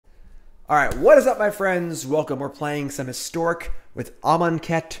All right, what is up, my friends? Welcome. We're playing some Historic with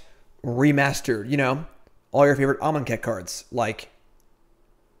Amonkhet Remastered. You know, all your favorite Amonkhet cards, like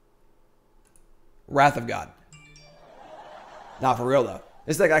Wrath of God. Not for real, though.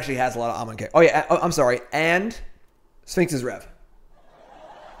 This deck actually has a lot of Amonkhet. Oh, yeah, I'm sorry. And Sphinx's Rev.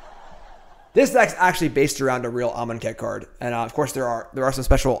 This deck's actually based around a real Amonkhet card. And, of course, there are some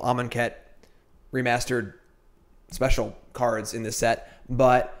special Amonkhet Remastered special cards in this set.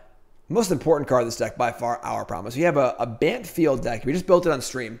 But most important card of this deck, by far, Our Promise. We have a Bant Field deck. We just built it on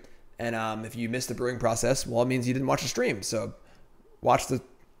stream. And if you missed the brewing process, well, it means you didn't watch the stream. So watch the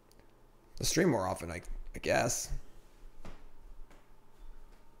stream more often, I guess.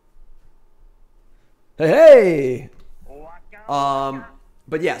 Hey!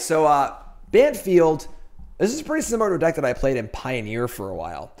 But yeah, so Bant Field, this is pretty similar to a deck that I played in Pioneer for a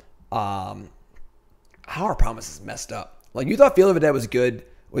while. Our Promise is messed up. Like, you thought Field of the Dead was good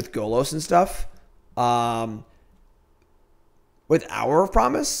with Golos and stuff. With Hour of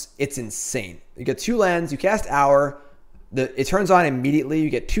Promise, it's insane. You get 2 lands, you cast Hour, it turns on immediately, you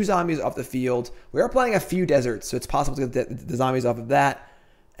get 2 zombies off the field. We are playing a few deserts, so it's possible to get the zombies off of that.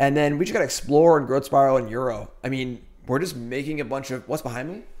 And then we just got Explore and Growth Spiral and Euro. I mean, we're just making a bunch of... What's behind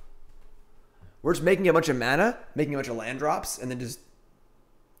me? We're just making a bunch of mana, making a bunch of land drops, and then just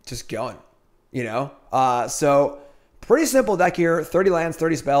going, you know? So, pretty simple deck here. 30 lands,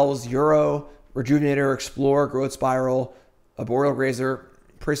 30 spells, Euro, Rejuvenator, Explore, Growth Spiral, Arboreal Grazer.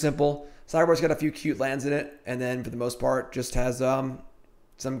 Pretty simple. Sideboard's got a few cute lands in it, and then for the most part, just has some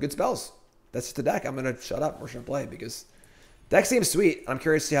good spells. That's just the deck. I'm going to shut up. We're going to play because deck seems sweet. I'm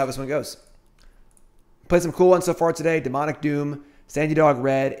curious to see how this one goes. Played some cool ones so far today. Demonic Doom, Sandy Dog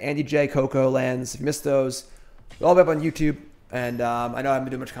Red, Andy J. Coco lands. If you missed those, they're all up on YouTube. And I know I haven't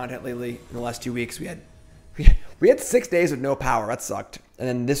been doing much content lately. In the last 2 weeks, we had 6 days with no power. That sucked. And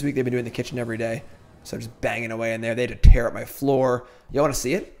then this week, they've been doing the kitchen every day. So just banging away in there. They had to tear up my floor. You want to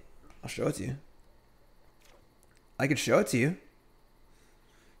see it? I'll show it to you. I could show it to you.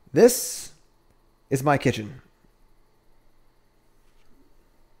 This is my kitchen.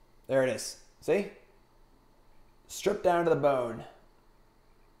 There it is. See? Stripped down to the bone.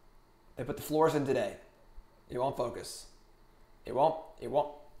 They put the floors in today. It won't focus. It won't.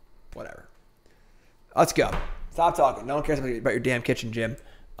 Whatever. Let's go. Stop talking. No one cares about your damn kitchen, Jim.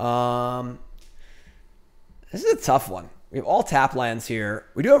 This is a tough one. We have all tap lands here.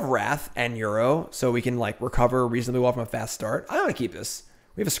 We do have Wrath and Euro, so we can like recover reasonably well from a fast start. I want to keep this.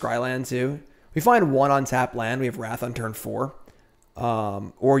 We have a Scry land too. We find 1 on tap land. We have Wrath on turn 4.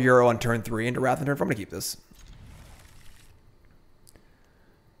 Or Euro on turn 3 into Wrath on turn 4. I'm going to keep this.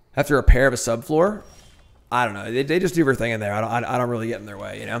 After a pair of a subfloor, I don't know. They just do their thing in there. I don't really get in their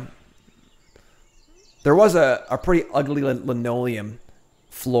way, you know? There was a pretty ugly linoleum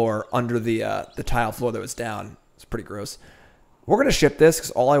floor under the tile floor that was down. It's pretty gross. We're going to ship this because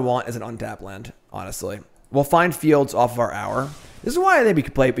all I want is an untapped land, honestly. We'll find fields off of our Hour. This is why I think we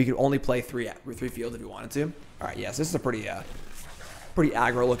could only play three fields if we wanted to. All right, yes, this is a pretty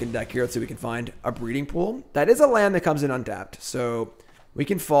aggro looking deck here. Let's see if we can find a breeding pool. That is a land that comes in untapped. So we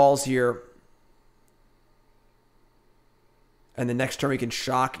can falls here. And the next turn we can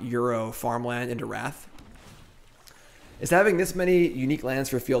shock Euro farmland into Wrath. Is having this many unique lands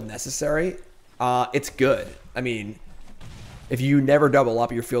for a field necessary? It's good. I mean, if you never double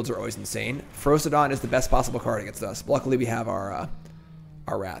up, your fields are always insane. Frostodon is the best possible card against us. Luckily, we have our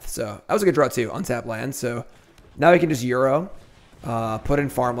Wrath. So that was a good draw too. Untap land. So now we can just Euro, put in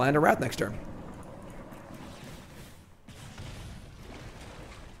farmland or Wrath next turn.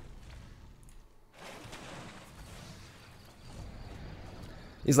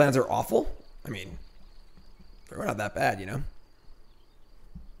 These lands are awful. I mean, they're not that bad, you know.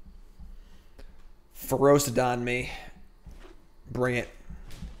 Ferocodon me. Bring it.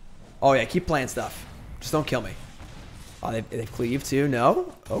 Oh, yeah, keep playing stuff. Just don't kill me. Oh, they cleave too?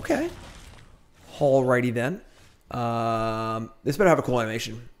 No? Okay. Alrighty then. This better have a cool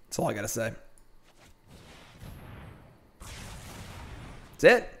animation. That's all I gotta say. That's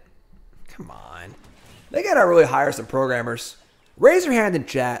it. Come on. They gotta really hire some programmers. Raise your hand in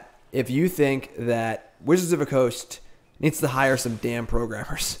chat if you think that Wizards of the Coast needs to hire some damn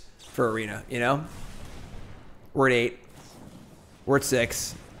programmers for Arena, you know? We're at 8. We're at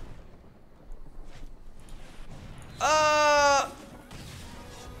 6. That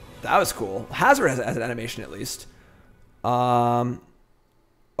was cool. Hazard has an animation at least.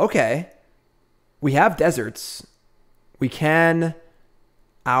 Okay. We have deserts. We can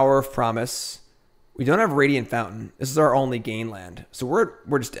Hour of Promise. We don't have Radiant Fountain. This is our only gain land. So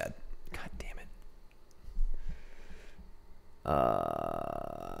we're just dead. God damn it.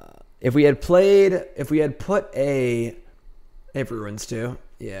 If we had put a, they have ruins too.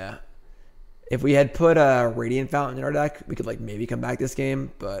 Yeah. If we had put a Radiant Fountain in our deck, we could like maybe come back this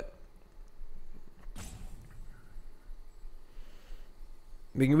game, but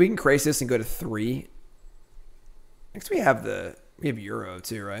we can crisis and go to 3. Next we have Euro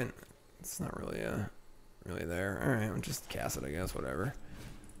too, right? It's not really really there. All right, we'll just cast it, I guess. Whatever.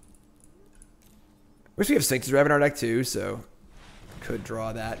 Wish we have Sphinx Rev in our deck too, so could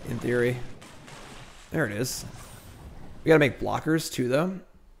draw that in theory. There it is. We gotta make blockers too, though.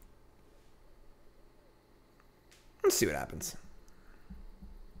 Let's see what happens.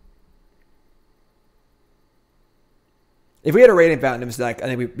 If we had a Radiant Fountain in this deck, I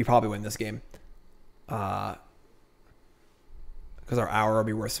think we probably win this game. Because our hour will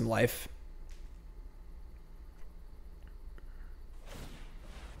be worth some life.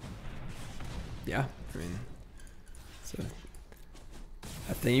 Yeah, I mean, it's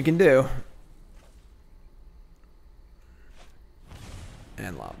a thing you can do.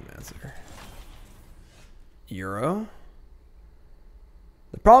 And Lavamancer. Euro.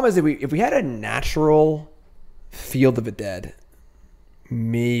 The problem is if we had a natural Field of the Dead,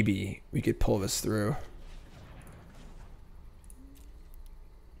 maybe we could pull this through.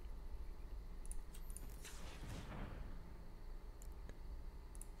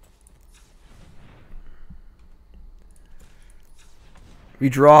 We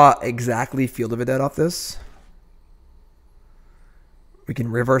draw exactly Field of the Dead off this. We can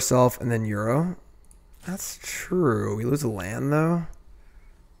Riv ourselves and then Euro. That's true. We lose a land though.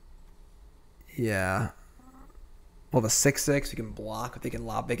 Yeah. We'll have a 6/6. We can block. They can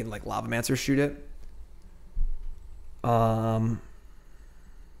like Lavamancer shoot it.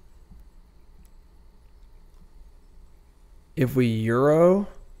 If we Euro,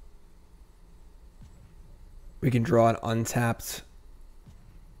 we can draw an untapped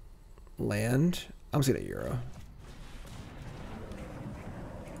land. I'm just gonna Euro.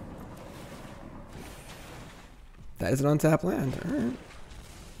 That is an untapped land. All right.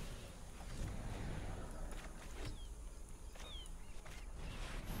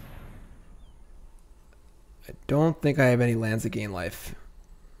 I don't think I have any lands that gain life.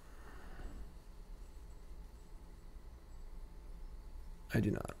 I do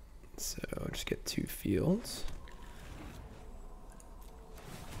not. So just get 2 fields.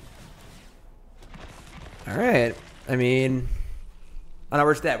 All right. I mean, on our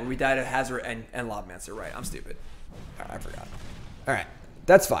worst dead, we died of Hazard and Lobmancer. Right. I'm stupid. All right, I forgot. All right.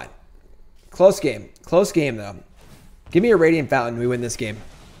 That's fine. Close game. Close game, though. Give me a Radiant Fountain. We win this game.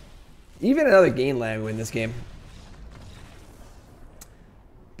 Even another gain land, we win this game.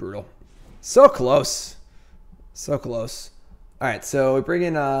 Brutal. So close. So close. All right. So we bring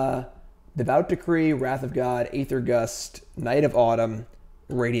in Devout Decree, Wrath of God, Aether Gust, Night of Autumn,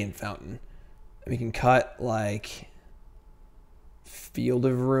 Radiant Fountain. We can cut like Field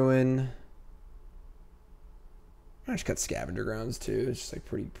of Ruin. I just cut Scavenger Grounds too. It's just like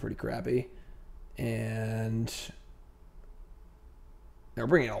pretty crappy. And we're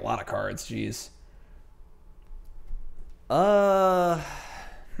bringing in a lot of cards. Jeez.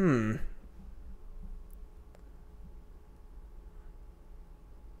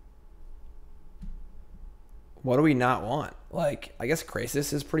 What do we not want? Like, I guess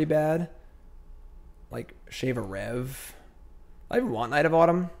Krasis is pretty bad. Like, Shave a Rev. I even want Night of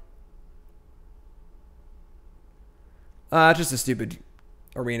Autumn. Just a stupid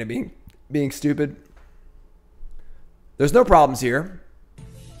arena being stupid. There's no problems here.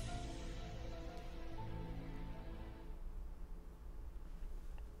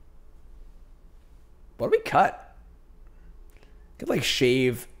 What do we cut? Could like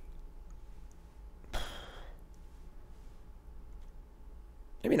shave.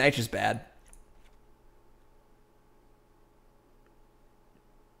 Maybe Night's just bad.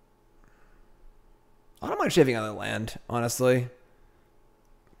 I don't mind shaving on the land, honestly.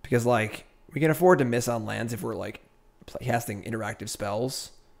 Because, like, we can afford to miss on lands if we're, like, casting interactive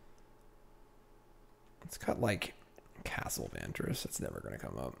spells. Let's cut, like, Castle Vantress. That's never going to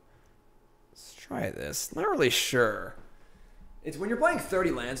come up. Let's try this. Not really sure. It's when you're playing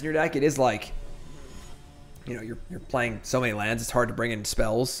 30 lands in your deck, it is like, you know, you're playing so many lands, it's hard to bring in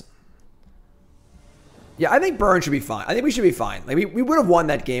spells. Yeah, I think Burn should be fine. I think we should be fine. Like we would have won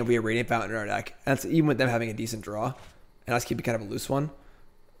that game if we had Radiant Fountain in our deck. That's even with them having a decent draw. And us keeping kind of a loose one.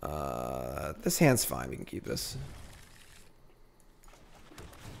 This hand's fine. We can keep this.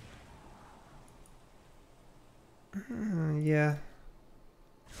 Yeah.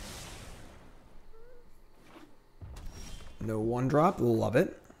 No 1-drop. Love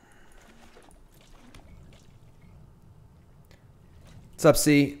it. What's up,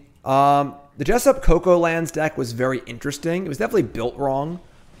 C? The Jessup Cocoa Lands deck was very interesting. It was definitely built wrong,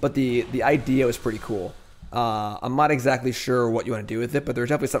 but the idea was pretty cool. I'm not exactly sure what you want to do with it, but there's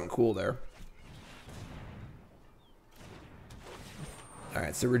definitely something cool there. All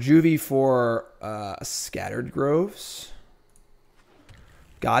right, so Rejuve for Scattered Groves.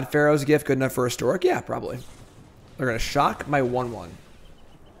 God Pharaoh's Gift, good enough for Historic? Yeah, probably. They're going to shock my 1/1.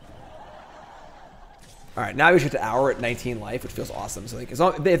 All right, now we get to Hour at 19 life, which feels awesome. So like, as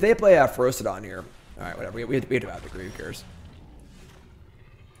long, if they play Ferocity here, all right, whatever. We have to have degree. Who cares?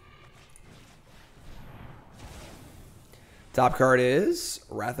 Top card is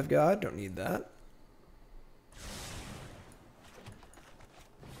Wrath of God. Don't need that.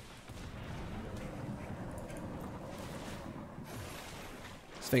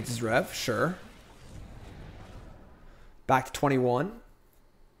 Sphinx's Rev, sure. Back to 21.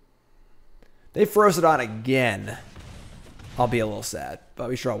 They froze it on again. I'll be a little sad, but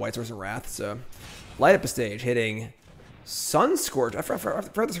we draw White Source and Wrath, so light up a stage, hitting Sunscorch. I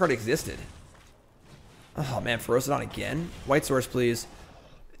forgot this card existed. Oh man, froze it on again. White Source, please.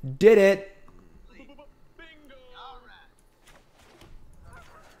 Did it.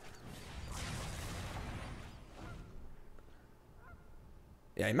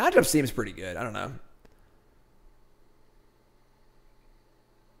 Yeah, matchup seems pretty good. I don't know.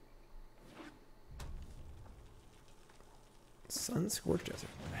 Sunscorched Desert.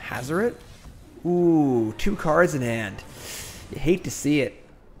 Hazoret? Ooh, 2 cards in hand. You hate to see it.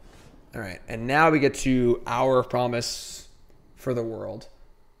 All right, and now we get to our promise for the world.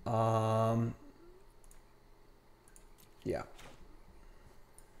 Yeah.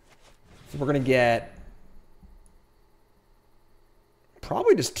 So we're going to get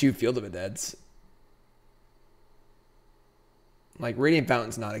probably just 2 Field of the Deads. Like, Radiant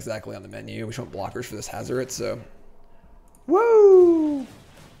Fountain's not exactly on the menu. We want blockers for this Hazoret, so... Woo!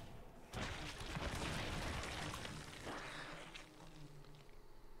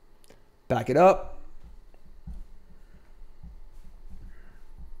 Back it up.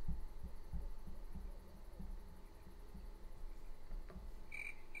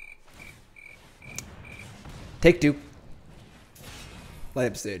 Take 2. Light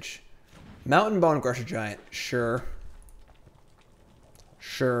up stage. Mountain Bone Crusher Giant. Sure.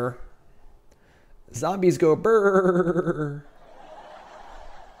 Sure. Zombies go brrrr.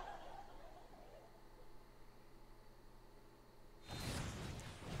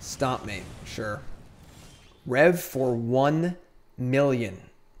 Stomp me. Sure. Rev for 1 million.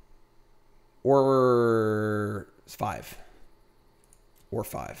 Or 5. Or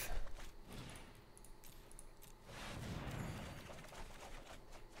 5.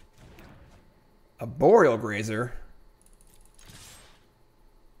 Arboreal Grazer.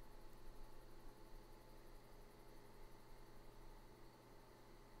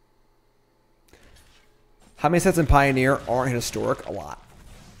 How many sets in Pioneer aren't in Historic? A lot.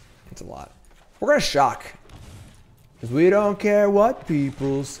 It's a lot. We're going to shock. Because we don't care what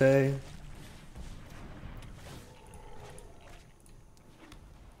people say.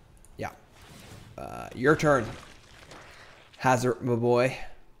 Yeah. Your turn. Hazard, my boy.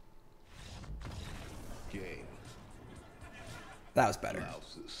 That was better.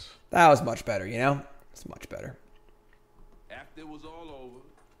 That was much better, you know? It's much better. After it was all over,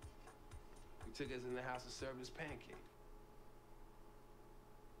 he took us in the house to serve his pancake.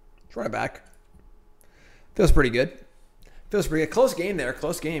 Let's run it back. Feels pretty good. Feels pretty good. Close game there.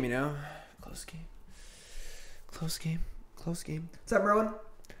 Close game, you know? Close game. Close game. Close game. What's up, Merwin?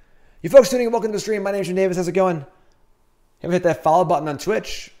 You folks tuning in, welcome to the stream. My name's Jim Davis. How's it going? Haven't hit that follow button on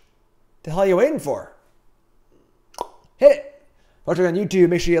Twitch. The hell are you waiting for? Hit it. Watching on YouTube,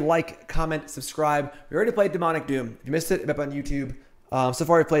 make sure you like, comment, subscribe. We already played Demonic Doom. If you missed it, up on YouTube. So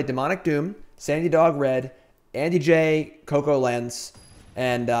far, we played Demonic Doom, Sandy Dog Red, Andy J, Cocoa Lens,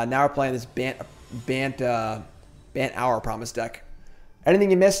 and now we're playing this Bant Hour Promise deck. Anything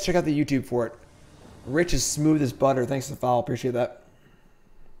you missed, check out the YouTube for it. Rich is smooth as butter. Thanks for the follow. Appreciate that.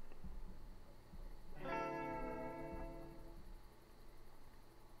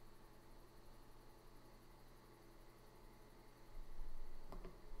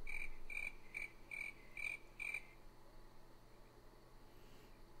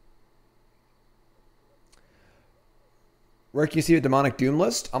 Where can you see the Demonic Doom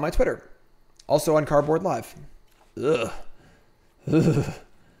list? On my Twitter. Also on Cardboard Live. Ugh. Ugh.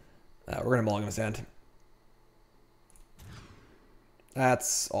 We're going to mulligan his hand.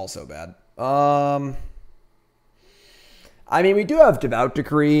 That's also bad. I mean, we do have Devout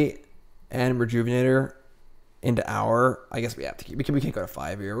Decree and Rejuvenator into Hour. I guess we have to keep. We can't go to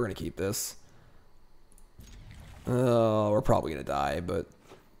 5 here. We're going to keep this. Oh, we're probably going to die, but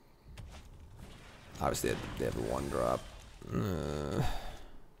Obviously, they have a 1-drop.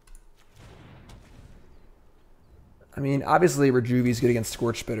 I mean, obviously, Rejuve's good against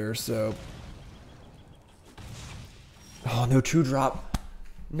Scorch Spitter, so... Oh, no 2-drop.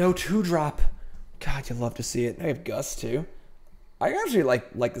 No 2-drop. God, you love to see it. I have Gust, too. I actually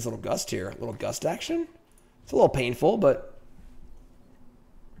like this little Gust here. A little Gust action. It's a little painful, but...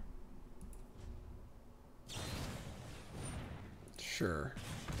 Sure.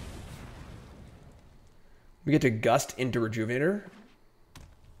 We get to Gust into Rejuvenator.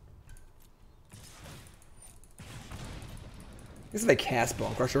 I guess if they cast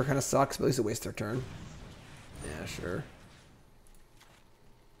Bone Crusher, kind of sucks, but at least it wastes their turn. Yeah, sure.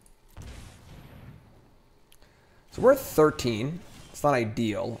 So we're at 13. It's not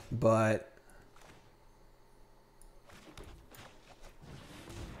ideal, but...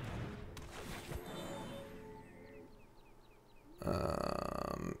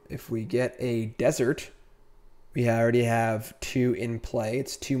 if we get a desert, we already have 2 in play.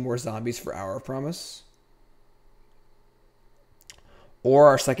 It's 2 more zombies for Hour of Promise. Or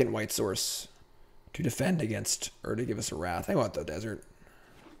our second white source to defend against, or to give us a Wrath. I want the desert.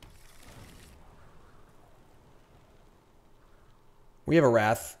 We have a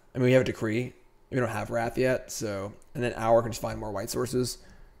Wrath. I mean, we have a Decree. We don't have Wrath yet, so... And then Hour can just find more white sources.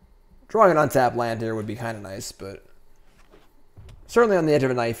 Drawing an untapped land here would be kind of nice, but... Certainly on the edge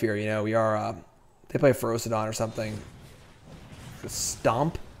of a knife here, you know. We are... they play Ferocidon or something. Just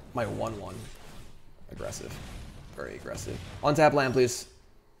stomp my 1/1. Aggressive. Very aggressive. Untap land, please.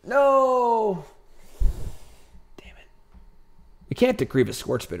 No! Damn it. We can't Decree a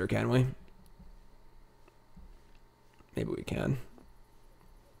Scorch Spitter, can we? Maybe we can.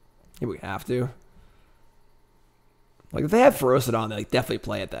 Maybe we have to. Like, if they have Ferocidon, they like, definitely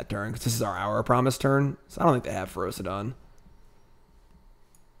play it that turn, because this is our Hour of Promise turn. So I don't think they have Ferocidon.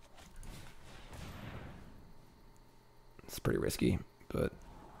 It's pretty risky, but...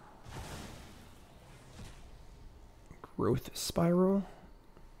 Growth Spiral?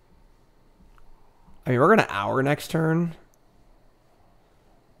 I mean, we're going to Hour next turn.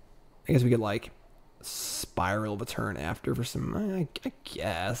 I guess we could, like, Spiral the turn after for some... I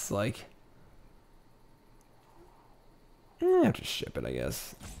guess, like... have to ship it, I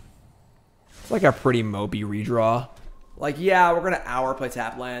guess. It's like a pretty mopey redraw. Like, yeah, we're going to Hour, play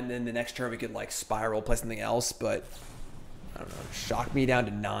tap land, and the next turn we could, like, Spiral, play something else, but... I don't know. Shock me down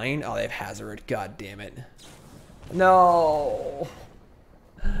to 9? Oh, they have Hazard. God damn it. No.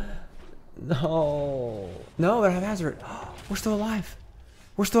 No. No, they don't have Hazard. We're still alive.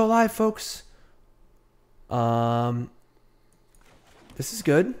 We're still alive, folks. This is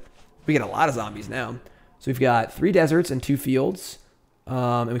good. We get a lot of zombies now. So we've got 3 deserts and 2 fields.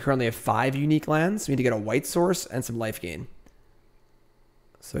 And we currently have 5 unique lands. We need to get a white source and some life gain.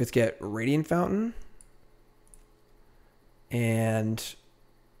 So let's get Radiant Fountain. And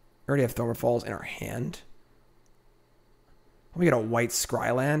we already have Thornwood Falls in our hand. We get a white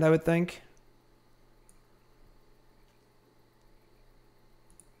Scryland, I would think.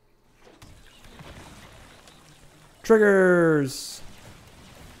 Triggers.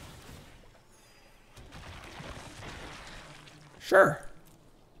 Sure.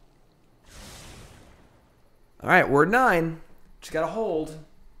 All right, word 9. Just got to hold.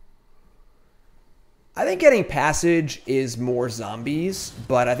 I think getting Passage is more zombies,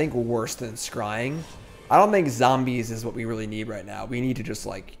 but I think worse than scrying. I don't think zombies is what we really need right now. We need to just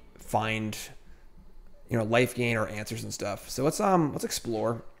like find, you know, life gain or answers and stuff. So let's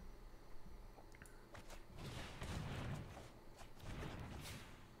explore.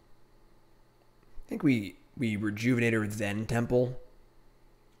 I think we Rejuvenator then Temple.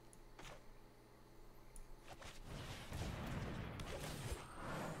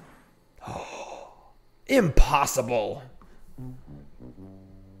 Impossible.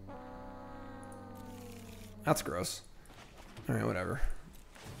 That's gross. All right, whatever.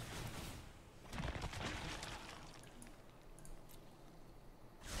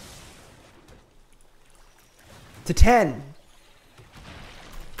 To 10.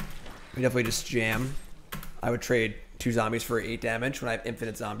 We definitely just jam. I would trade 2 zombies for 8 damage when I have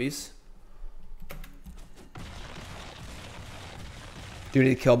infinite zombies. Do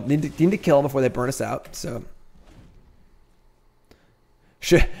need to kill? Need to kill them before they burn us out. So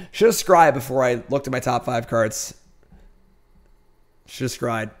should have scried before I looked at my top 5 cards. Should have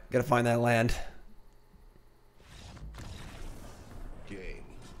scried. Gotta find that land. Game.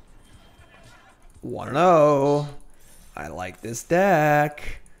 1-0. I like this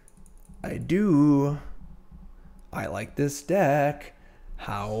deck. I do. I like this deck.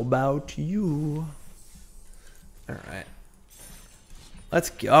 How about you? All right. Let's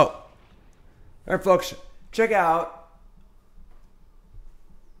go. All right, folks, check out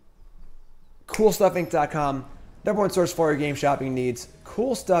CoolStuffInc.com. Number one source for your game shopping needs.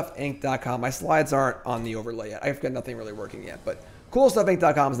 CoolStuffInc.com. My slides aren't on the overlay yet. I've got nothing really working yet, but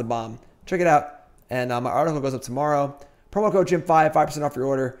CoolStuffInc.com is the bomb. Check it out. And my article goes up tomorrow. Promo code Jim5, 5% off your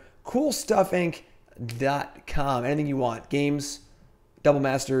order. CoolStuffInc.com. Anything you want. Games, Double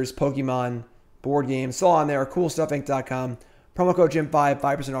Masters, Pokemon, board games. It's all on there. CoolStuffInc.com. Promo code Jim5,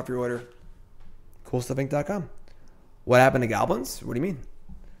 5% off your order. CoolStuffInc.com. What happened to goblins? What do you mean?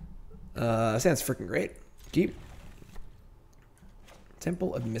 Sounds freaking great. Keep.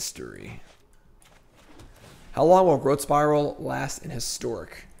 Temple of Mystery. How long will Growth Spiral last in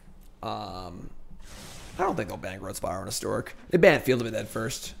Historic? I don't think they'll ban Growth Spiral in Historic. They banned Field of the Dead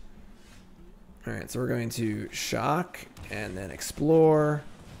first. Alright, so we're going to Shock, and then Explore,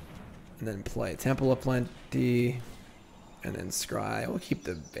 and then play Temple of Plenty, and then Scry. We'll keep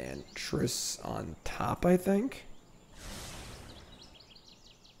the Vantress on top, I think.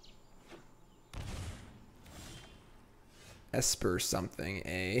 Esper something,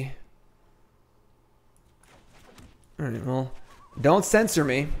 A. Alright, well, don't censor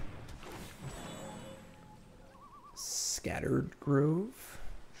me. Scattered Grove.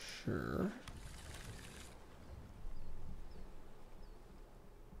 Sure.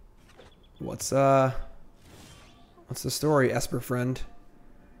 What's the story, Esper friend?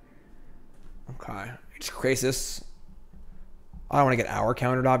 Okay. Just Crisis. I don't want to get hour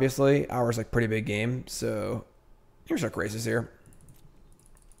countered, obviously. Hour's like pretty big game, so here's our Crisis here.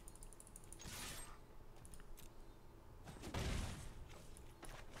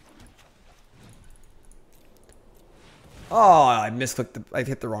 Oh, I misclicked. I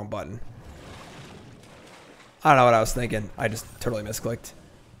hit the wrong button. I don't know what I was thinking. I just totally misclicked.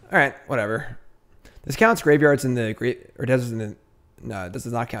 All right, whatever. This counts graveyards in the deserts in the. No, this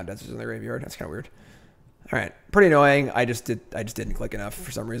does not count deserts in the graveyard. That's kind of weird. All right, pretty annoying. I just didn't click enough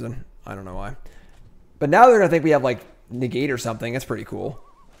for some reason. I don't know why. But now they're gonna think we have like negate or something. That's pretty cool.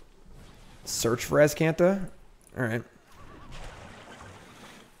 Search for Azcanta. All right.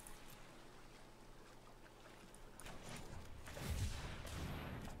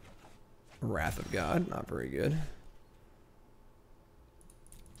 Wrath of God, not very good.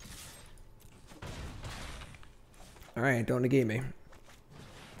 All right, don't negate me.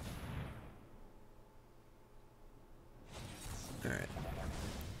 All right.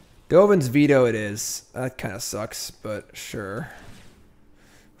 Dovin's Veto it is. That kind of sucks, but sure.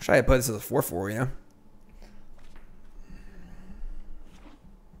 Wish I had put this as a 4/4, you know?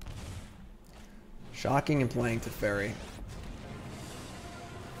 Shocking and playing Teferi.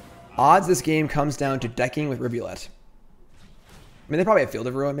 Odds this game comes down to decking with Rivulet. I mean, they probably have Field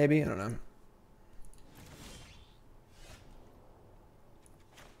of Ruin, maybe? I don't know.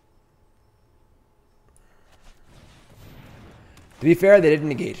 To be fair, they didn't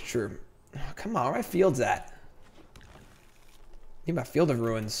negate. True. Oh, come on, where are my fields at? Need my Field of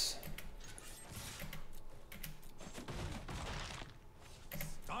Ruins.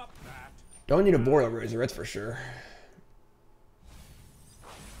 Stop that. Don't need a Arboreal Grazer, that's for sure.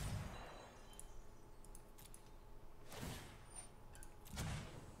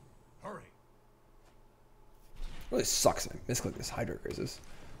 Hurry. Really sucks. I misclicked this Hydro Grazes.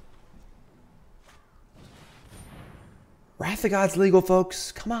 Wrath of God's legal,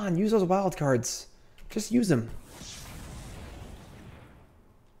 folks. Come on, use those wild cards. Just use them.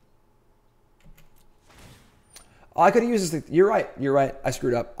 Oh, I could have used this. You're right. You're right. I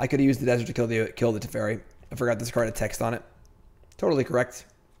screwed up. I could have used the desert to kill the Teferi. I forgot this card had text on it. Totally correct.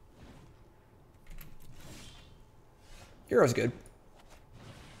 Hero's good.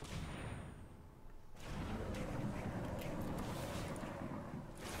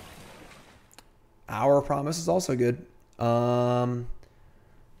 Our Promise is also good. I don't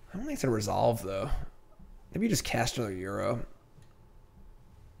think it's gonna resolve though. Maybe you just cast another Euro.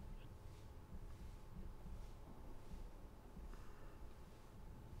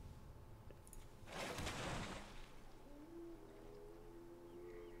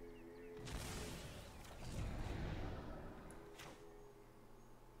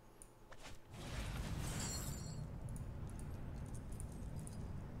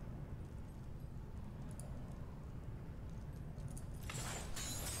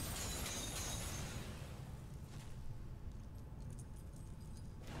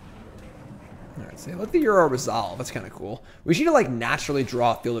 Alright, so let the Euro resolve. That's kind of cool. We should like naturally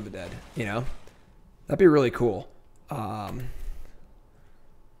draw Field of the Dead, you know? That'd be really cool.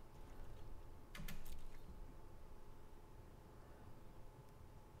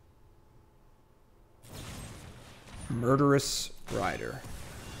 Murderous Rider.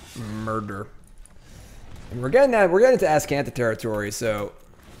 Murder. And we're getting into Ascanta territory, so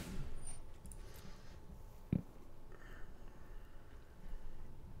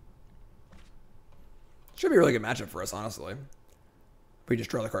should be a really good matchup for us, honestly. We just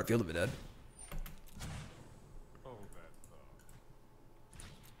draw the card Field of the Dead.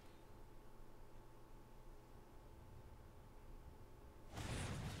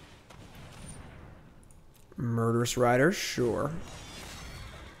 Murderous Rider, sure.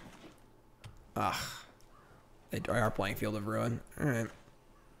 Ugh. They are playing Field of Ruin. Alright.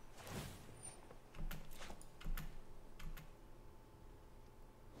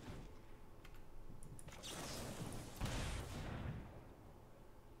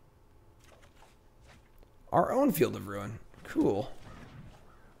 Our own Field of Ruin. Cool.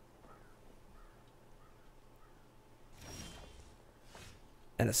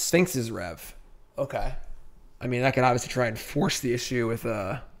 And a Sphinx's Rev. Okay. I mean, that could obviously try and force the issue with,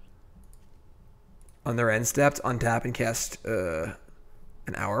 on their end step, to untap and cast an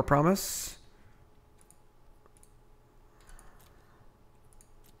Hour Promise.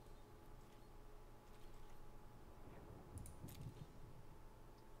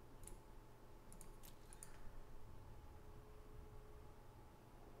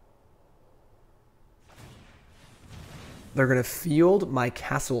 They're going to field my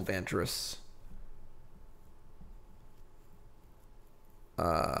Castle Vantress.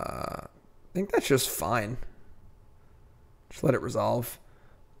 I think that's just fine. Just let it resolve.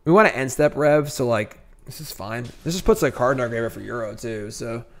 We want to end step rev, so like this is fine. This just puts a card in our graveyard for Euro too,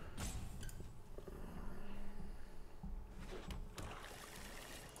 so.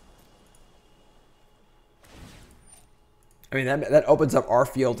 I mean that opens up our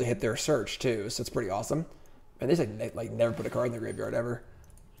field to hit their search too, so it's pretty awesome. And they just like never put a card in their graveyard ever.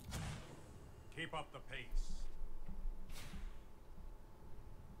 Keep up the pace.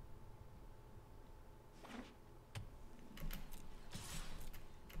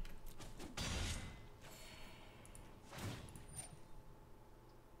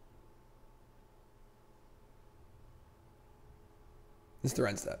 This is the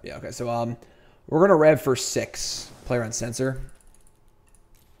end step. Yeah, okay. So we're gonna rev for 6. Player on sensor.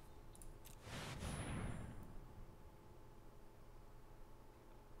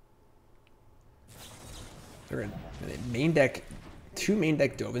 They're in main deck, 2 main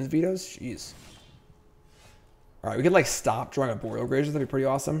deck Dovin's vetoes. Jeez. All right, we could like stop drawing Arboreal Grazer. That'd be pretty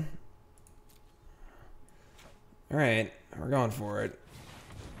awesome. All right, we're going for it.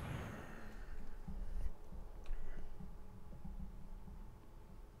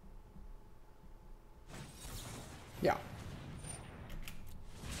 Yeah.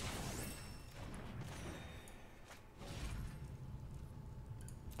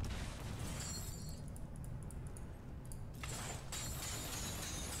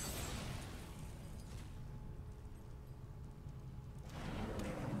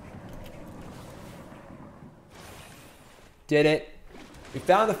 Did it. We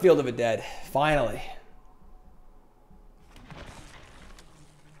found the Field of the Dead. Finally.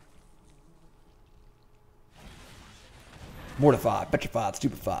 Mortified, petrified,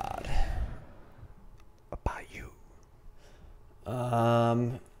 stupefied. By you.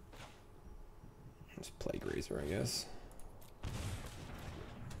 Let's play Grazer, I guess.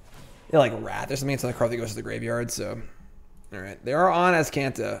 Yeah, like Wrath or something. It's on the card that goes to the graveyard, so. Alright. They are on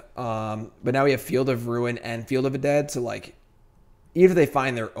Ascanta. But now we have Field of Ruin and Field of the Dead, so like even if they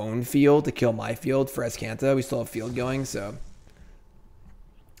find their own field to kill my field for Ascanta, we still have field going, so.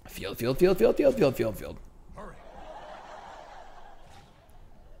 Field.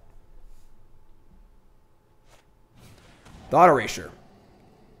 Thought Erasure.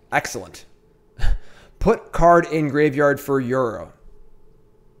 Excellent. Put card in graveyard for Euro.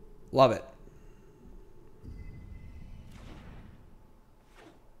 Love it.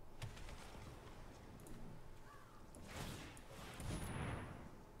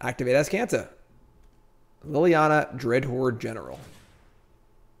 Activate Ascanta. Liliana Dreadhorde General.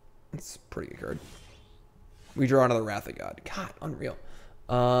 That's a pretty good card. We draw another Wrath of God. God, unreal.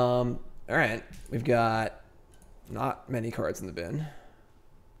 All right. We've got not many cards in the bin.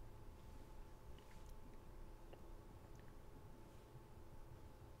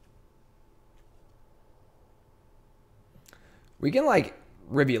 We can like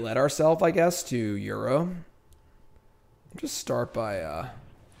Rivulet ourselves, I guess, to Euro. Just start by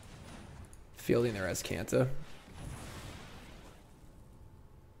fielding their Ascanta.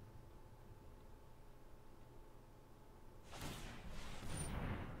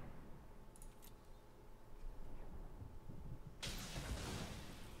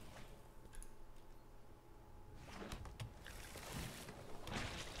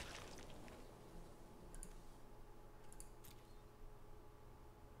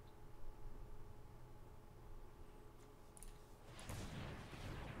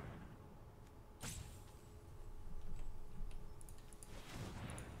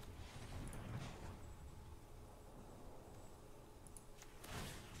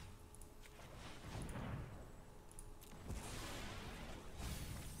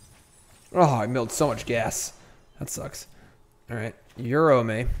 Oh, I milled so much gas. That sucks. All right, Euro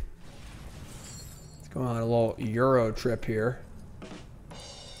me. Let's go on a little Euro trip here.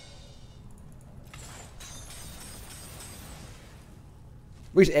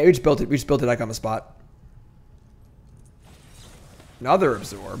 We just built it. We just built it like on the spot. Another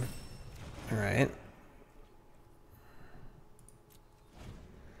absorb. All right.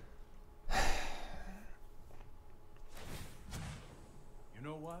 You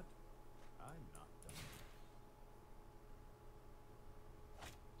know what? I'm not done.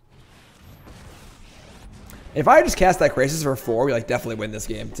 If I just cast that Crisis for 4, we like definitely win this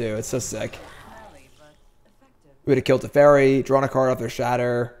game too. It's so sick. We would have killed the fairy, drawn a card off their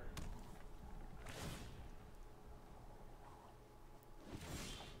shatter.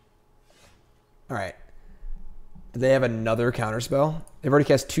 Alright. Do they have another counterspell? They've already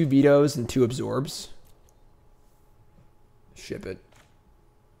cast 2 vetoes and 2 absorbs. Ship it.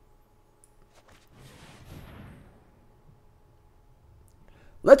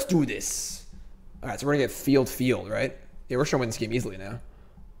 Let's do this. Alright, so we're gonna get field, right? Yeah, we're showing this game easily now.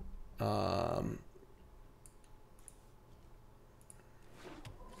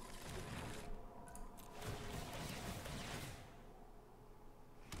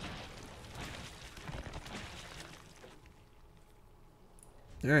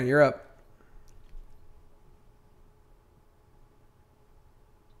 All right, you're up.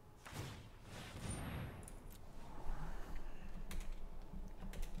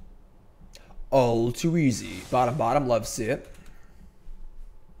 All too easy. Bottom, love see it.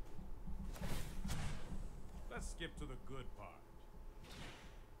 Let's skip to the good part.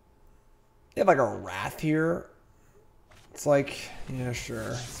 They have like a Wrath here. It's like, yeah,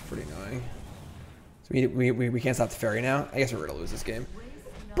 sure. It's pretty annoying. So we can't stop the fairy now. I guess we're gonna lose this game.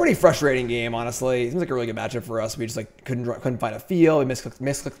 Pretty frustrating game, honestly. Seems like a really good matchup for us. We just like couldn't find a field. We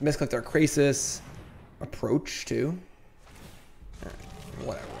misclicked our Crisis. Approach too. All right,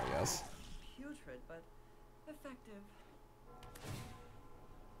 whatever, I guess. Putrid, but effective.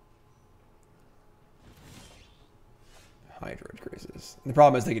 Hydroid Crisis. And the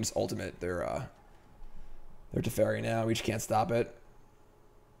problem is they can just ultimate their Teferi now. We just can't stop it.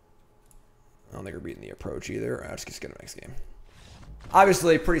 I don't think we're beating the approach either. I'll just get a next game.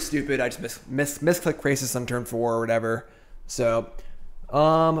 Obviously, pretty stupid. I just misclick Crisis on turn 4 or whatever. So,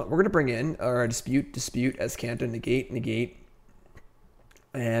 we're gonna bring in our dispute as Canton, negate,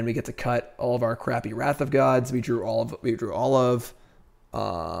 and we get to cut all of our crappy Wrath of Gods. We drew all of.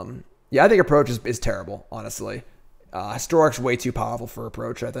 Yeah, I think approach is terrible, honestly. Historic's way too powerful for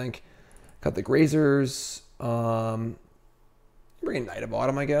approach, I think. Cut the Grazers. Bring in Knight of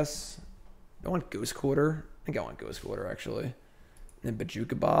Autumn, I guess. I want Ghost Quarter. I think I want Ghost Quarter, actually. And then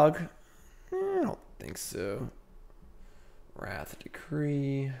Bajuka Bog. I don't think so. Wrath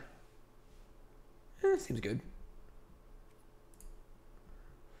Decree. Seems good.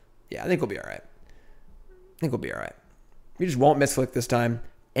 Yeah, I think we'll be alright. We just won't misclick this time.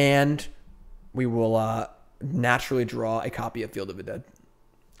 And we will naturally draw a copy of Field of the Dead.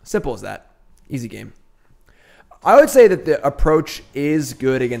 Simple as that. Easy game. I would say that the approach is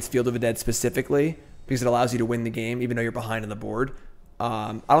good against Field of the Dead specifically because it allows you to win the game even though you're behind on the board.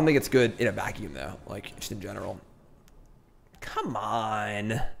 I don't think it's good in a vacuum though, like just in general. Come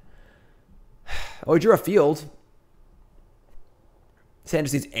on. Oh, we drew a field. This hand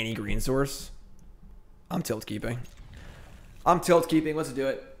just needs any green source. I'm tilt keeping. Let's do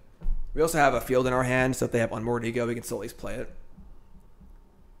it. We also have a field in our hand, so if they have Unmoored Ego, we can still at least play it.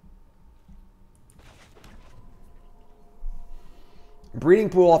 Breeding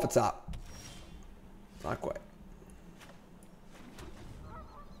Pool off the top. Not quite.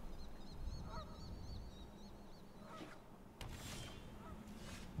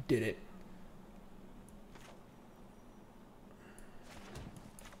 Did it.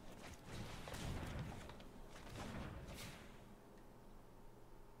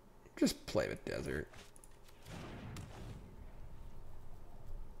 Just play with Desert.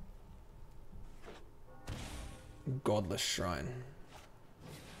 Godless Shrine.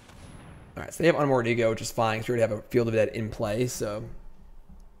 Alright, so they have Unmoored Ego, which is fine because we already have a Field of Dead in play, so.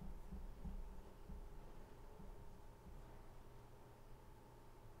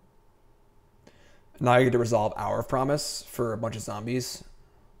 Now you get to resolve Hour of Promise for a bunch of zombies.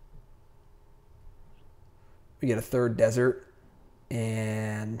 We get a third desert.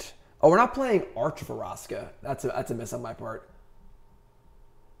 And oh, we're not playing Arch of Araska. That's a miss on my part.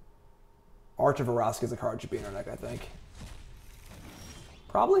 Arch of Araska is a card that should be in our deck, I think.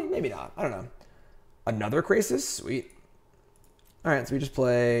 Probably, maybe not. I don't know. Another Crisis? Sweet. Alright, so we just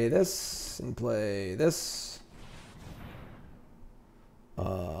play this and play this.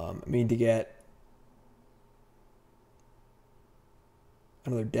 I need to get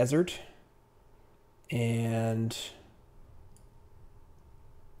another desert and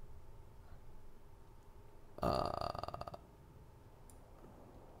a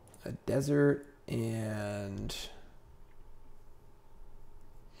desert and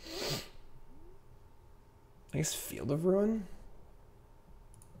I guess Field of Ruin.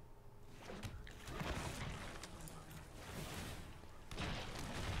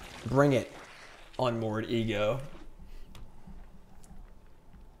 Bring it, unmoored ego.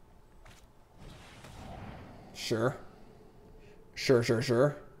 Sure. Sure, sure,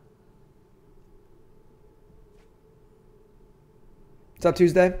 sure. What's up,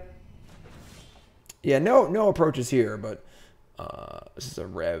 Tuesday? Yeah, no approaches here, but this is a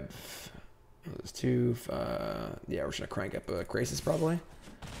rev. There's two. Yeah, we're just gonna crank up a crisis probably.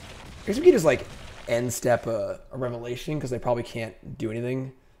 I guess we could just like end step a revelation because they probably can't do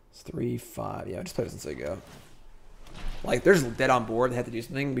anything. It's 3, 5. Yeah, just play this until they go. Like, there's dead on board. They have to do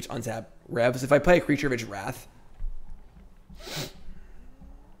something. We just untap revs. If I play a creature of its wrath.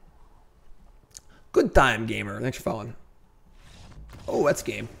 Good time, gamer. Thanks for following. Oh, that's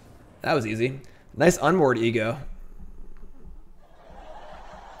game. That was easy. Nice unmoored ego.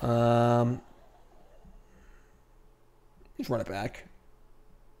 Just run it back.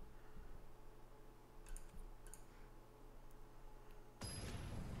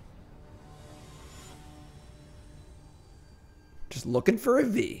 Just looking for a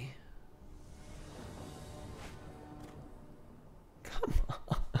V. Come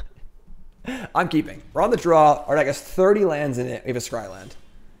on. I'm keeping. We're on the draw. Our deck has 30 lands in it. We have a scry land.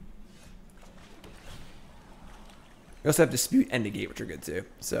 We also have Dispute and Negate, which are good too.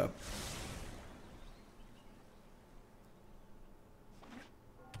 So.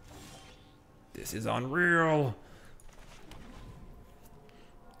 This is unreal.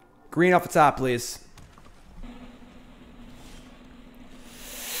 Green off the top, please.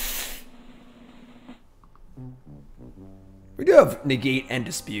 We do have Negate and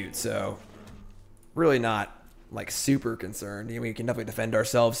Dispute, so really not like super concerned. We can definitely defend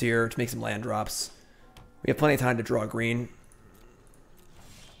ourselves here to make some land drops. We have plenty of time to draw green.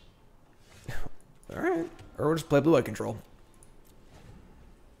 All right, or we'll just play blue-white control.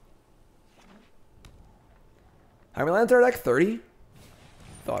 How many lands are deck? 30?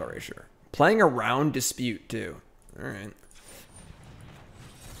 Thought erasure. Playing around Dispute too. All right.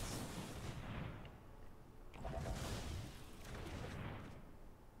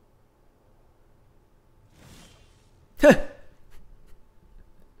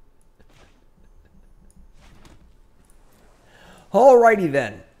 Alrighty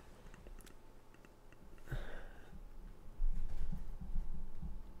then.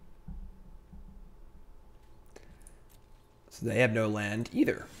 So they have no land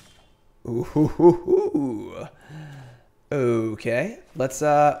either. Ooh. Okay, let's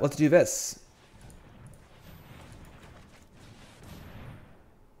do this.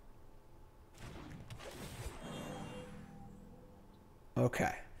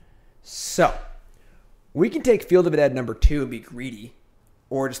 Okay, so we can take Field of the Dead #2 and be greedy,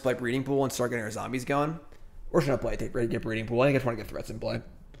 or just play Breeding Pool and start getting our zombies going. We're just gonna play get Breeding Pool. I think I just want to get threats in play.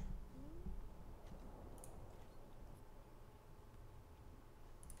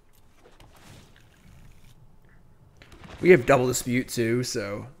 We have double Dispute too,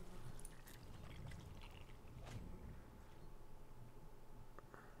 so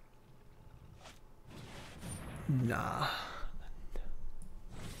nah.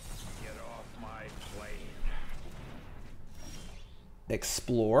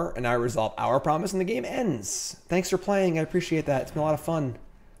 Explore, and I resolve our promise, and the game ends. Thanks for playing. I appreciate that. It's been a lot of fun.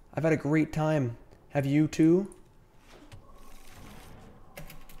 I've had a great time. Have you too?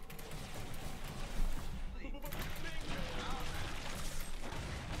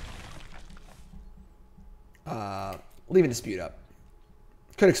 Leaving Dispute up.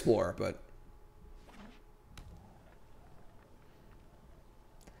 Could explore, but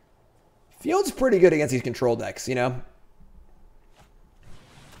Field's pretty good against these control decks, you know?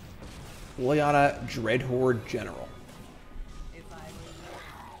 Liliana Dreadhorde General.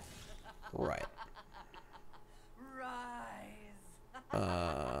 Right.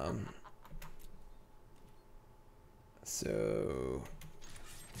 So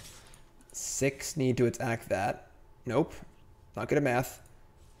 6 need to attack that. Nope. Not good at math.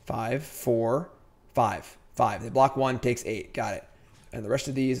 5, 4, 5. 5. They block 1, takes 8. Got it. And the rest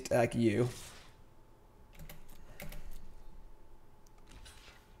of these attack you.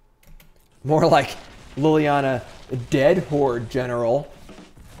 More like Liliana Dead Horde General.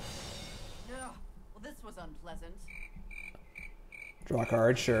 Well, this was unpleasant. Draw a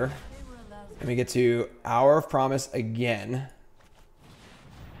card, sure. They were allowed And we get to Hour of Promise again.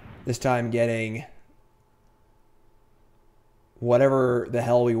 This time getting whatever the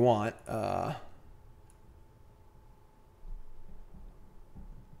hell we want.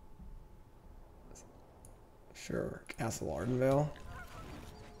 Sure, Castle Ardenvale.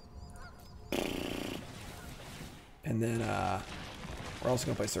 And then we're also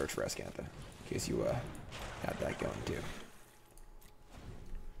going to play Search for Escantha, in case you got that going too.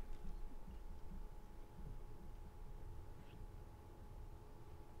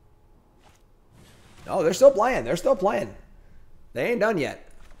 Oh, they're still playing. They're still playing. They ain't done yet.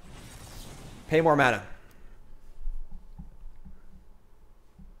 Pay more mana.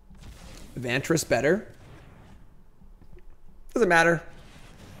 Vantress better. Doesn't matter.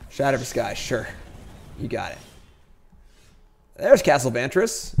 Shadow of Sky, sure. You got it. There's Castle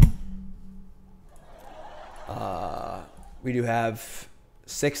Vantress. We do have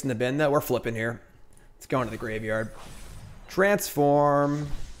 6 in the bin, though. We're flipping here. Let's go into the graveyard. Transform.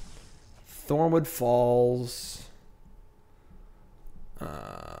 Thornwood Falls.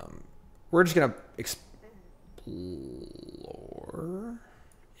 We're just going to explore.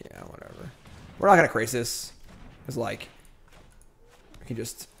 Yeah, whatever. We're not going to Crisis. Because, like, we can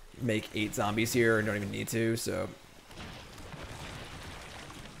just make 8 zombies here and don't even need to, so.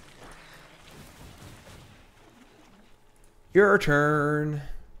 Your turn.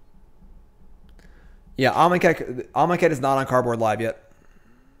 Yeah, Amonkhet is not on Cardboard Live yet.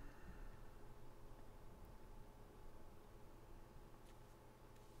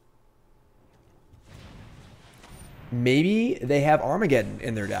 Maybe they have Armageddon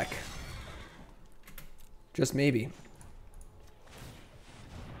in their deck. Just maybe.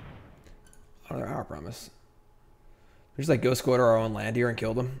 Another Hour Promise. We just like Ghost Quarter our own land here and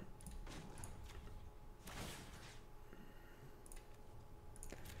kill them.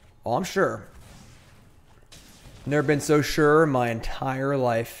 Oh, I'm sure. Never been so sure in my entire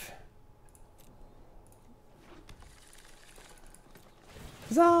life.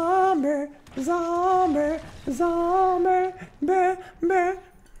 Zombie, zombie, zombie, bah, bah.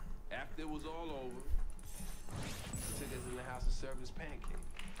 After it was all over, he took us in the house and served us pancakes.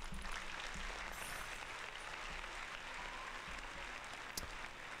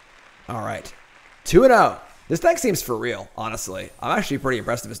 All right. 2-0. This deck seems for real, honestly. I'm actually pretty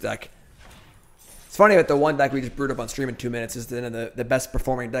impressed with this deck. It's funny that the one deck we just brewed up on stream in 2 minutes is the best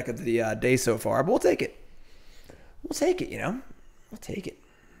performing deck of the day so far, but we'll take it. We'll take it, you know? We'll take it.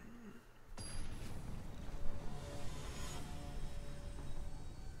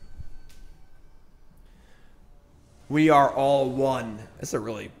 We are all one. That's a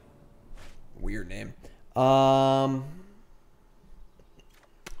really weird name.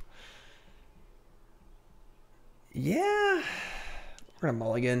 Yeah. We're going to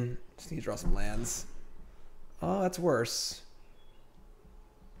mulligan. Just need to draw some lands. Oh, that's worse.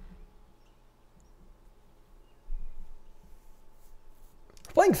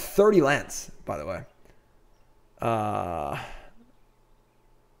 We're playing 30 lands, by the way. I'm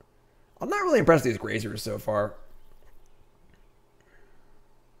not really impressed with these Grazers so far.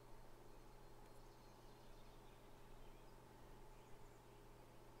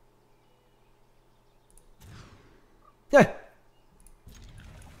 Yeah.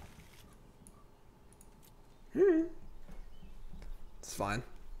 It's fine.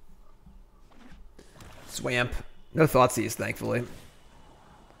 Swamp. No Thoughtseize, thankfully.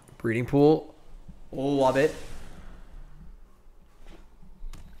 Breeding Pool. Love it.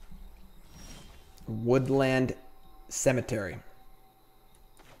 Woodland Cemetery.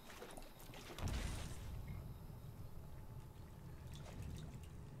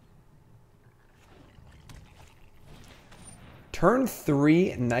 Turn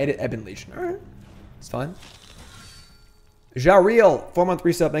 3, Knight at Ebonleach. All right. It's fine. Jariel, 4-month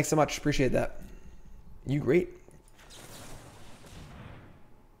resub. Thanks so much. Appreciate that. You great.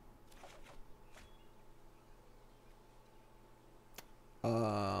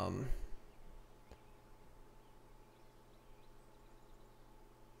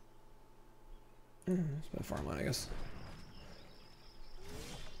 It's about farmland, I guess.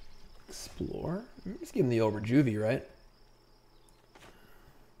 Explore. Let's give him the old Rejuvie, right?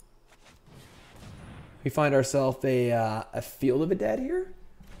 We find ourselves a Field of the Dead here.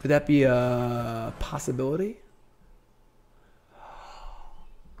 Could that be a possibility?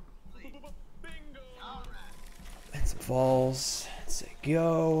 And some falls. Let's say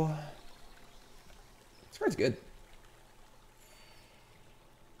go. This card's good.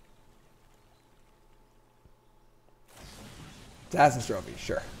 Assassin's Trophy,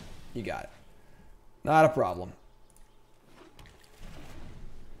 sure. You got it. Not a problem.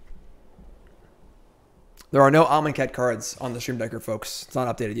 There are no Amonkhet cards on the Stream Decker, folks. It's not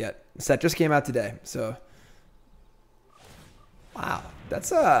updated yet. The set just came out today, so wow,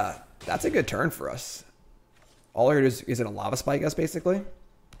 that's a good turn for us. All we're gonna do is in a lava spike us basically.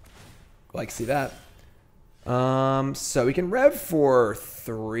 Like, see that. So we can rev for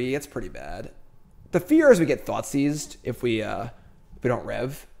 3. It's pretty bad. The fear is we get thought seized if we don't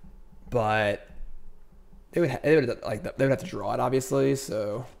rev, but they would have to draw it obviously.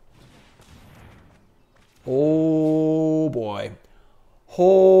 So, oh boy,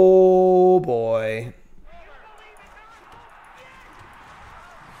 oh boy.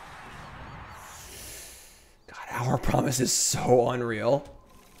 God, our promise is so unreal.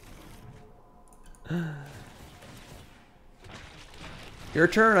 Your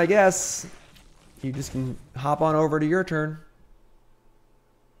turn, I guess. You just can hop on over to your turn.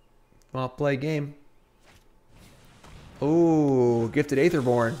 I'll play a game. Ooh, Gifted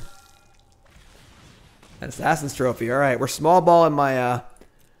Aetherborn. An Assassin's Trophy. All right, we're small balling my,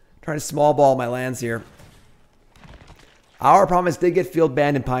 trying to small ball my lands here. Our promise did get field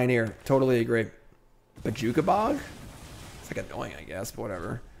banned in Pioneer. Totally agree. Bajuka Bog? It's like annoying, I guess, but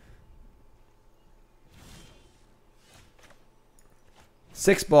whatever.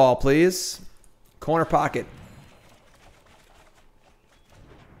 6 ball, please. Corner pocket.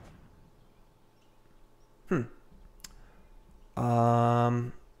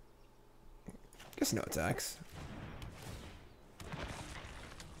 Guess no attacks.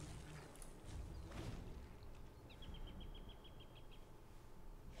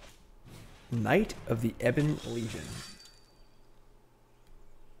 Knight of the Ebon Legion.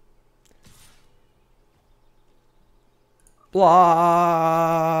 Block.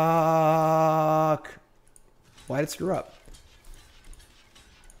 Why did it screw up?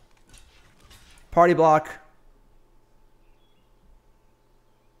 Party block.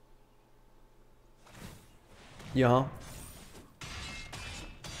 Yeah.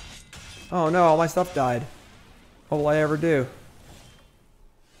 Oh no, all my stuff died. What will I ever do?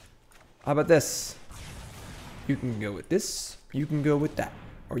 How about this? You can go with this. You can go with that.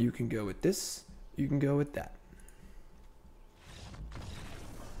 Or you can go with this. You can go with that.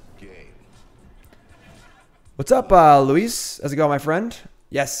 What's up, Luis? How's it going, my friend?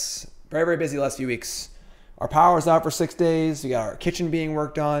 Yes, very, very busy last few weeks. Our power's out for 6 days. We got our kitchen being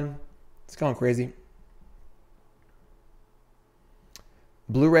worked on. It's going crazy.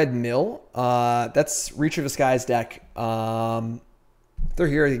 Blue-Red Mill. That's Reach of the Skies deck. If they're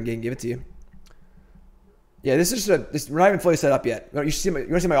here, I can give it to you. Yeah, this is we're not even fully set up yet. You should see you want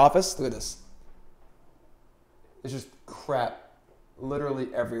to see my office? Look at this. It's just crap. Literally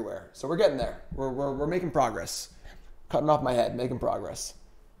everywhere. So we're getting there. We're making progress. Cutting off my head, making progress.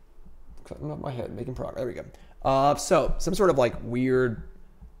 Cutting off my head, making progress. There we go. So some sort of like weird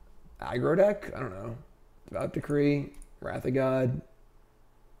aggro deck. I don't know. Devout Decree, Wrath of God.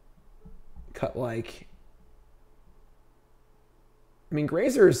 Cut like. I mean,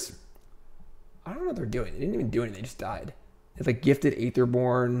 Grazers. I don't know what they're doing. They didn't even do anything. They just died. It's like Gifted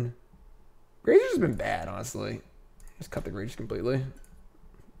Aetherborn. Grazers has been bad, honestly. Just cut the Grazers completely.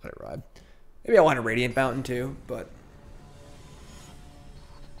 Let it ride. Maybe I want a Radiant Fountain too, but.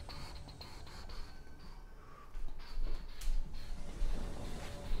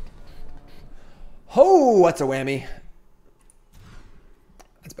 Oh, that's a whammy.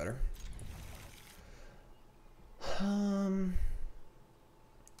 That's better.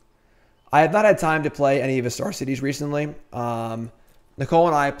 I have not had time to play any of the Star Cities recently. Nicole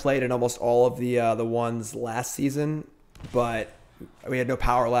and I played in almost all of the ones last season, but we had no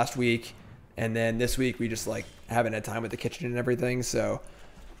power last week, and then this week we just like haven't had time with the kitchen and everything. So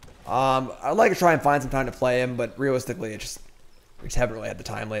I'd like to try and find some time to play them, but realistically, we just haven't really had the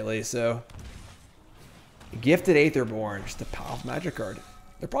time lately. So Gifted Aetherborn, just a powerful magic card.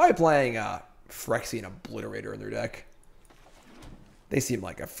 They're probably playing Phyrexian Obliterator in their deck. They seem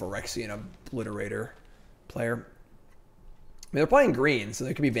like a Phyrexian Obliterator player. I mean, they're playing green, so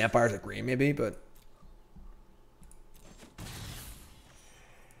there could be vampires at green maybe, but.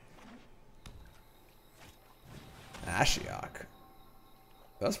 Ashiok.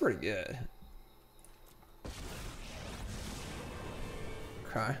 That's pretty good.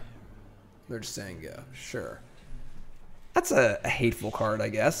 Okay. They're just saying, sure. That's a hateful card, I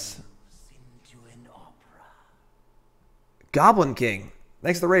guess. Goblin King.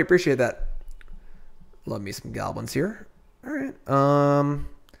 Thanks for the raid. Appreciate that. Love me some goblins here. All right. Well,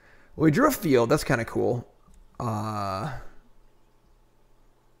 we drew a field. That's kind of cool. Don't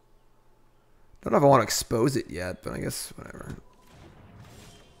know if I want to expose it yet, but I guess whatever.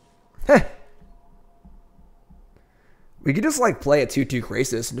 Heh. We could just like play a 2/2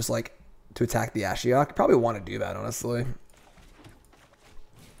 Krasis and just like to attack the Ashiok. Probably want to do that, honestly.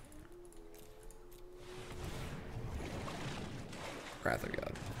 Wrath of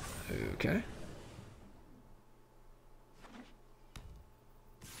God. Okay.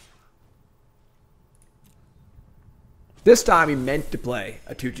 This time he meant to play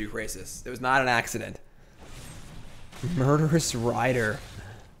a 2/2 Krasis. It was not an accident. Murderous Rider.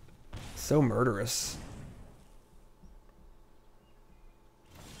 So murderous.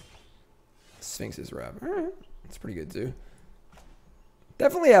 Sphinx's Rev. Alright. That's pretty good too.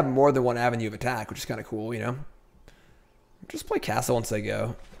 Definitely have more than one avenue of attack, which is kind of cool, you know? Just play Castle once they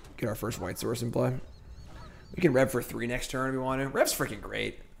go. Get our first white source in play. We can Rev for 3 next turn if we want to. Rev's freaking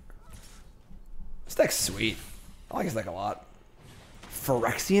great. This deck's sweet. I like this deck a lot.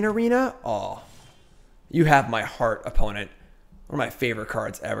 Phyrexian Arena? Oh. You have my heart, opponent. One of my favorite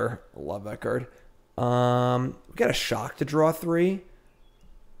cards ever. I love that card. We got a Shock to draw 3.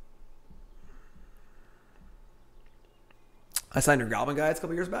 I signed your Goblin Guides a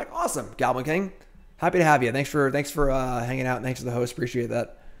couple years back. Awesome, Goblin King. Happy to have you. Thanks for hanging out. Thanks to the host. Appreciate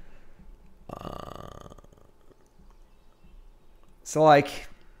that. So like,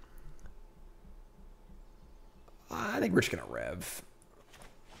 I think we're just gonna Rev.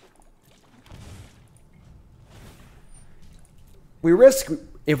 We risk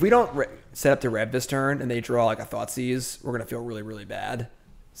if we don't set up to Rev this turn and they draw like a Thoughtseize, we're gonna feel really, really bad.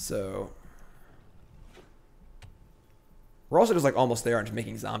 So we're also just like almost there on just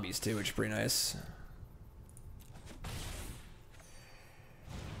making zombies too, which is pretty nice.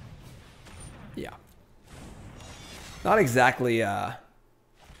 Yeah. Not exactly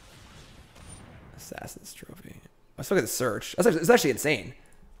Assassin's Trophy. I still get the search. It's actually insane.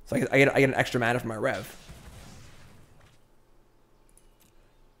 So I get an extra mana for my Rev.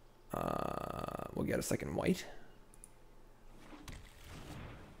 We'll get a second white.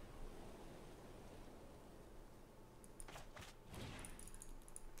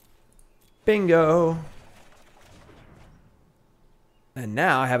 Bingo. And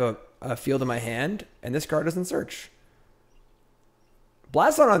now I have a field in my hand, and this card doesn't search.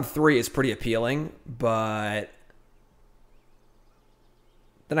 Blast Zone on 3 is pretty appealing, but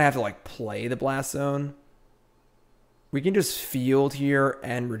then I have to like play the Blast Zone. We can just Field here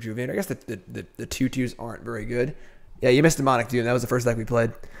and Rejuvenate. I guess the 2/2s aren't very good. Yeah, you missed Demonic Doom. That was the first deck we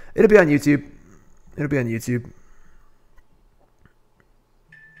played. It'll be on YouTube. It'll be on YouTube.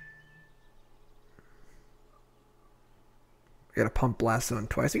 We gotta pump Blast Zone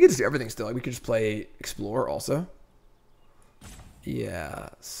twice. We can just do everything still. Like, we could just play Explore also. Yeah,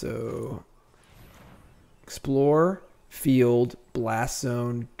 so Explore, Field, Blast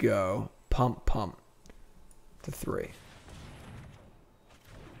Zone, go. Pump to 3.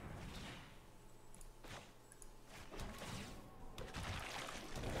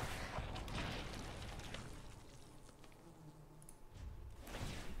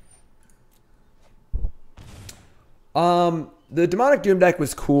 The Demonic Doom deck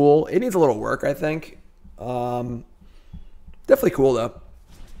was cool. It needs a little work, I think. Definitely cool, though.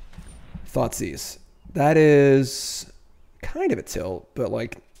 Thoughtseize. That is kind of a tilt, but,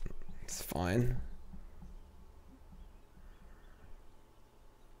 like, it's fine.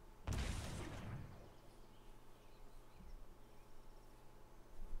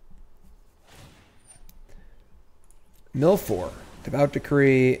 Milfor. Devout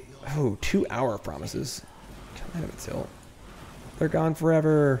Decree. Oh, 2 hour promises. Kind of a tilt. They're gone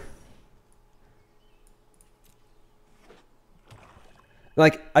forever.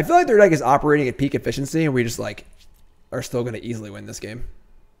 Like, I feel like their deck is operating at peak efficiency, and we just, like, are still going to easily win this game.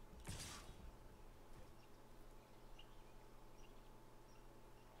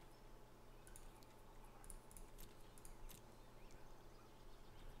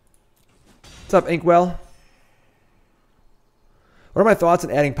 What's up, Inkwell? What are my thoughts on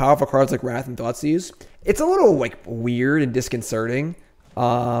adding powerful cards like Wrath and Thoughtseize? It's a little like weird and disconcerting,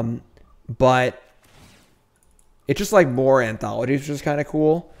 but it's just like more anthologies, which is kind of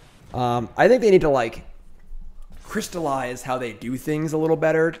cool. I think they need to like crystallize how they do things a little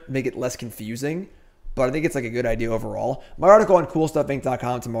better, make it less confusing. But I think it's like a good idea overall. My article on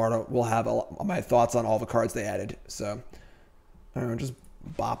coolstuffinc.com tomorrow will have my thoughts on all the cards they added. So I don't know, just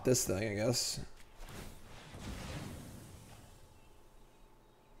bop this thing, I guess.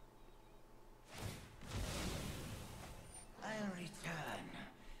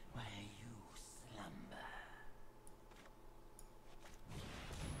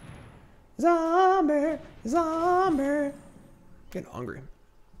 Zombie, zombie. Getting hungry.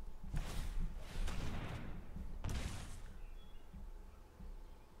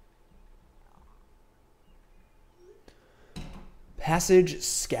 Passage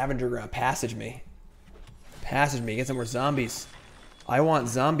Scavenger Ground. Passage me. Passage me. Get some more zombies. I want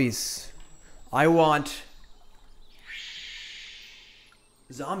zombies. I want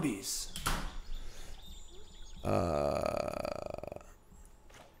zombies. We're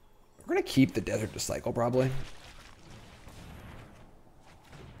gonna keep the desert to cycle probably.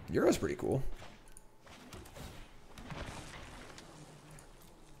 Euro's pretty cool.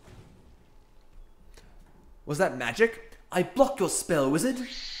 Was that magic? I block your spell, wizard.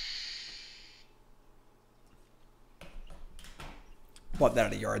 Bought that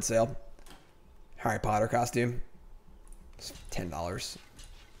at a yard sale. Harry Potter costume. It's $10.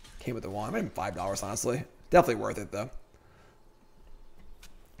 Came with the wand. Maybe $5, honestly. Definitely worth it, though.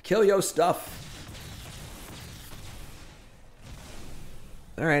 Kill yo stuff.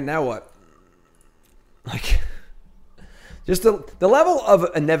 Alright, now what? Like, just the level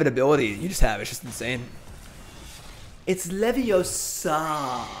of inevitability you just have is just insane. It's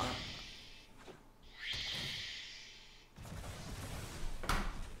Leviosa.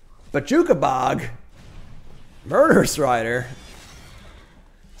 Bajuka Bog. Murderous Rider.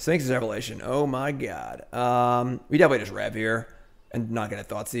 Sphinx's Revelation. Oh my god. We definitely just rev here. And not gonna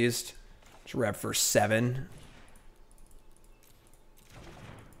thought seized. Just rev for 7.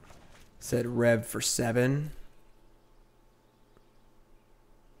 Said rev for 7.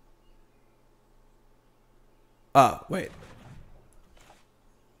 Oh, wait.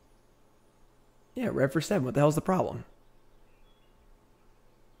 Yeah, rev for 7. What the hell's the problem?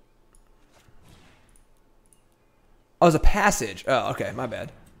 Oh, it's a passage. Oh, okay. My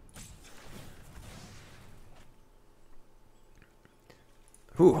bad.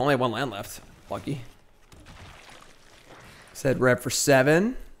 Ooh, only 1 land left. Lucky. Said rev for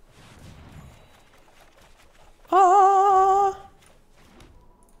 7. Ah.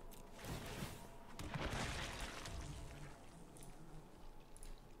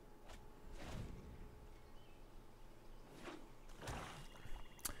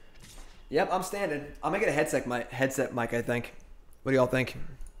 Yep, I'm standing. I'm gonna get a headset mic, I think. What do y'all think?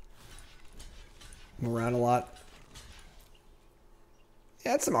 Move around a lot.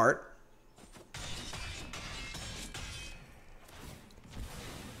 Yeah, it's some art.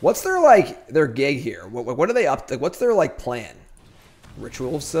 What's their gig here? What are they up to? What's their plan?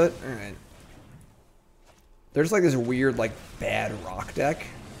 Ritual set? Alright. There's this weird bad rock deck.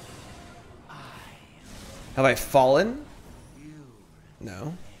 Have I fallen?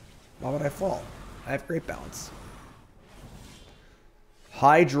 No. Why would I fall? I have great balance.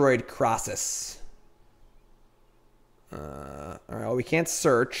 Hydroid Crossus. Alright, well, we can't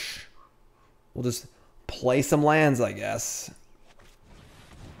search. We'll just play some lands, I guess.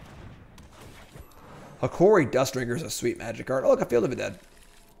 Hakori Dustdrinker is a sweet magic card. Oh, look, a Field of the Dead.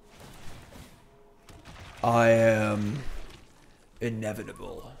 I am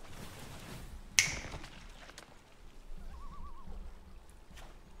inevitable.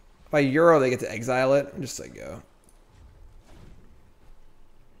 By Euro, they get to exile it. I'm just like, go.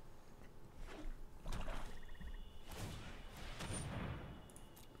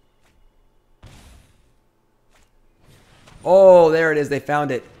 Oh, there it is. They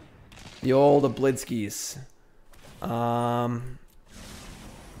found it. The old Oblidskis. What are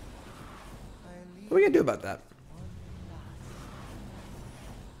we gonna do about that?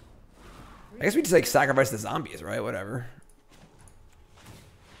 I guess we just sacrifice the zombies, right? Whatever.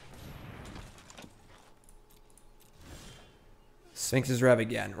 Sphinx's Rev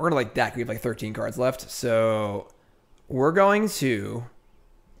again. We're gonna deck. We have 13 cards left. So we're going to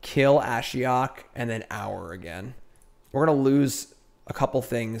kill Ashiok and then Hour again. We're gonna lose a couple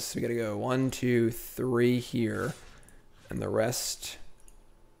things. We gotta go 1, 2, 3 here. And the rest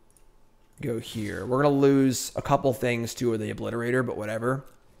go here. We're gonna lose a couple things to the Obliterator, but whatever.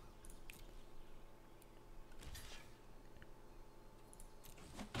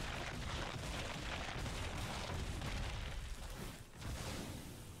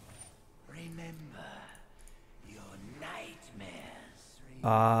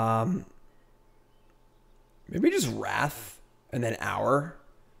 Maybe just Wrath and then Hour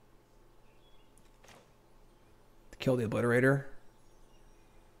to kill the Obliterator.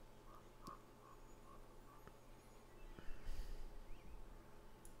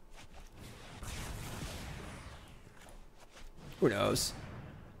 Who knows?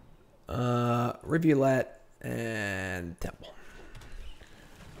 Rivulet and Temple.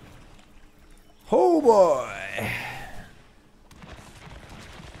 Oh boy.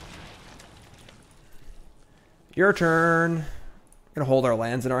 Your turn. We're gonna hold our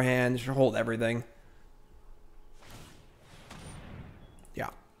lands in our hand. Should hold everything. Yeah.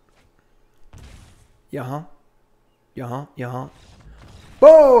 Yeah, huh? Yeah, huh? Yeah, huh?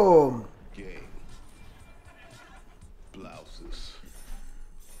 Boom. Game. Blouses.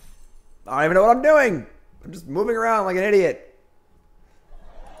 I don't even know what I'm doing. I'm just moving around like an idiot.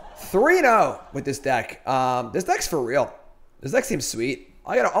 3-0 with this deck. This deck's for real. This deck seems sweet.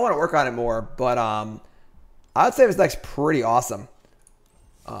 I want to work on it more, but I'd say this deck's pretty awesome.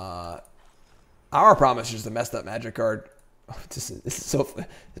 Our Promise is just a messed up Magic card. This is so.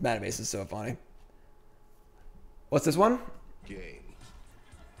 This mana base is so funny. What's this one? Game.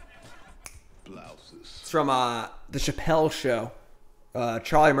 Blouses. It's from the Chappelle Show.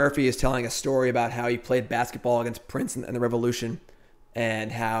 Charlie Murphy is telling a story about how he played basketball against Prince in the Revolution,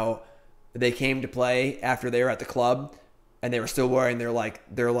 and how they came to play after they were at the club, and they were still wearing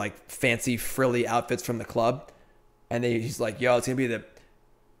their fancy frilly outfits from the club, and he's like, "Yo, it's gonna be the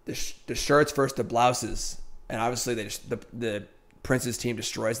shirts versus the blouses," and obviously the Prince's team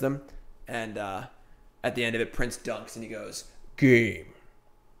destroys them, and at the end of it, Prince dunks and he goes, "Game.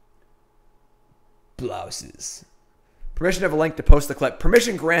 Blouses." Permission to have a link to post the clip.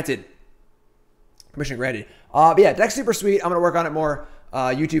 Permission granted. Permission granted. But yeah, deck's super sweet. I'm going to work on it more.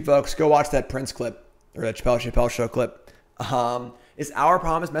 YouTube folks, go watch that Prince clip, or that Chappelle Show clip. Is Our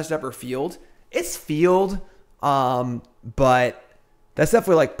Promise messed up or Field? It's Field, but that's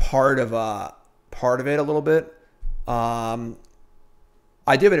definitely like part of it a little bit. I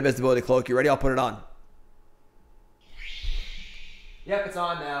do have an invisibility cloak. You ready? I'll put it on. Yep, it's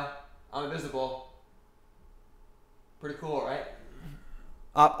on now. I'm invisible. Pretty cool, right?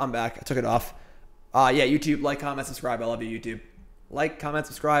 I'm back. I took it off. Yeah, YouTube, like, comment, subscribe. I love you, YouTube. Like, comment,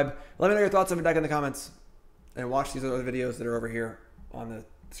 subscribe. Let me know your thoughts on the deck in the comments. And watch these other videos that are over here on the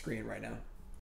screen right now.